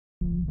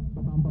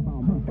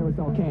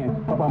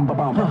AeroCan, ba-bum,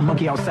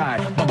 monkey outside,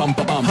 ba-bum,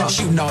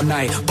 shooting all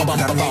night, ba-bum,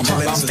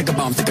 stick a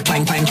bomb, stick a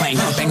clang, clang, clang,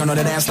 bang on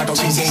that ass like a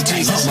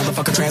gay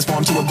motherfucker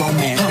transform to a grown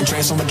man, and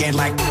transform again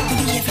like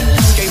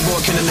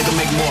skateboard, can a nigga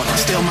make more?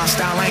 Still my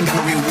style, I ain't got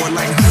no reward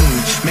like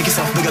make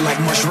yourself bigger like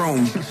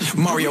mushroom,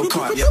 Mario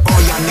Kart, yeah,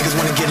 all y'all niggas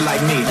wanna get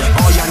like me,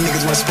 all y'all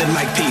niggas wanna spit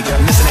like P,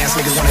 missing ass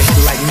niggas wanna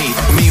hit like me,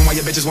 meanwhile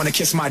your bitches wanna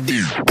kiss my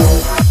D.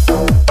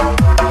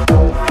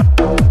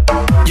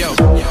 Yo,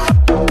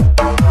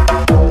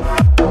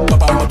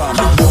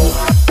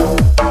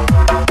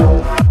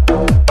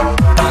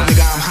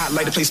 nigga, I'm hot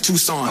like the place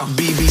Tucson.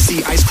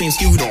 BBC ice cream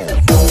skewed on.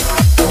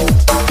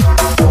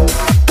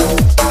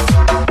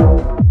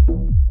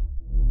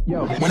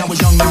 Yo, when I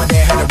was young, my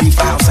dad had a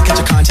reefer house. I catch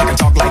a contact and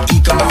talk like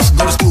Eco-Mouse.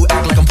 Go to school,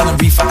 act like I'm pulling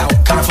reefer out.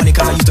 Kinda funny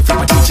cause I used to freak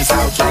my teachers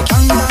out. Like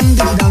dun dun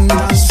diddy dun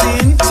dun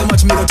sin. So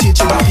much me go teach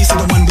you about. Piece of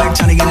the one black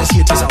Johnny and his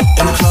hitters out.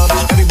 In the club,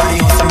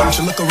 everybody on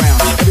Sinatra. Look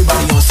around,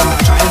 everybody on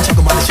Sinatra. I ain't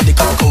talking about the shit they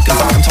call coke and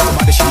vodka. I'm talking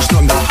about the shit you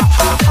snort. No, ha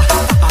ha ha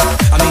ha.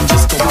 I mean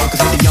just go wild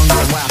cause they the young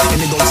and wild.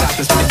 And they go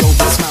topless, then they go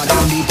for a smile. They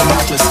don't need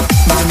binoculars.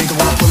 Make a nigga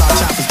wanna pull out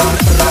choppers.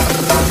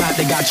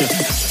 They got you.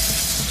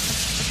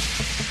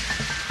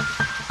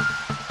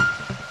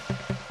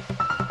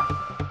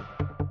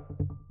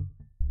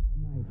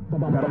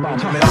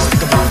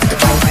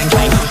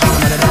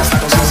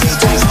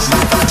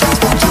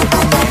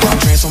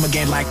 Transform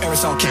again like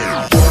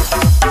AeroCan.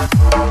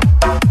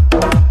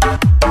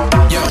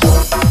 Yo,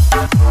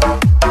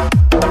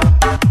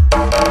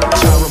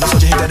 Child Rebo, so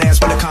you hit that ass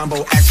with a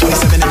combo. Act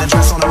 27 in the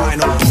dress on a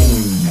rhino.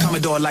 Boom,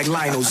 Commodore like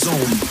Lionel. Zoom,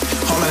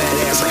 all of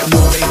that ass like a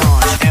new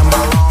Ray-Ron. Am I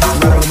wrong?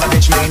 Riding with my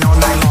bitch man all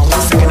night long.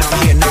 1 second I'm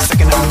here, next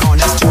second I'm gone.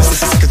 That's 2 and 6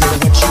 seconds, nigga,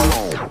 what you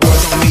on?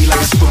 Words on me like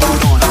a super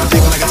boot on. I'm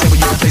thinking like a table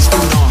you can place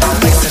food on.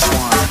 Like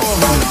Szechuan or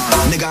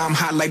Mulan. Nigga, I'm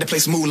hot like the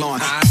place Mulan.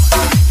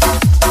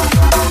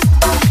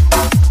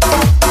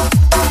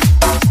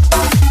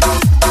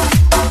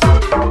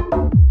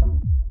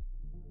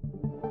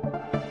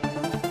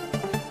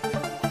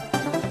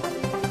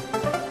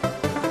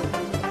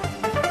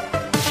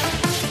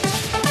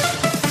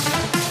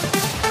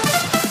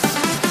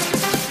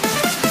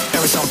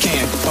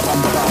 AeroCan, ba-bum.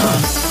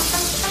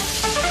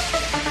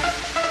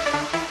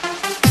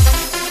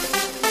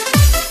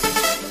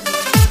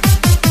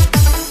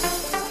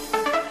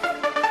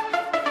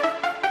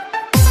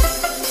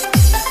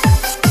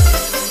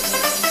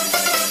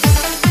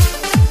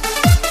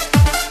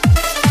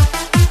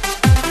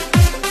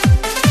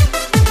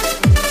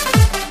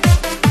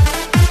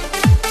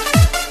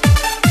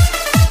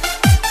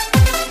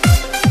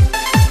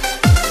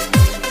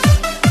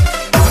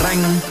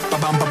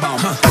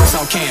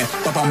 AeroCan,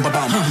 ba-bum,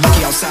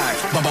 monkey outside,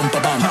 ba-bum,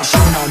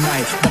 shooting all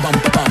night, ba-bum,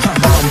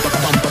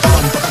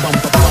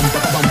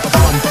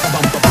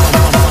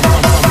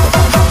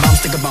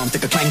 stick a bomb,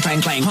 stick a clang,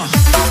 clang, clang.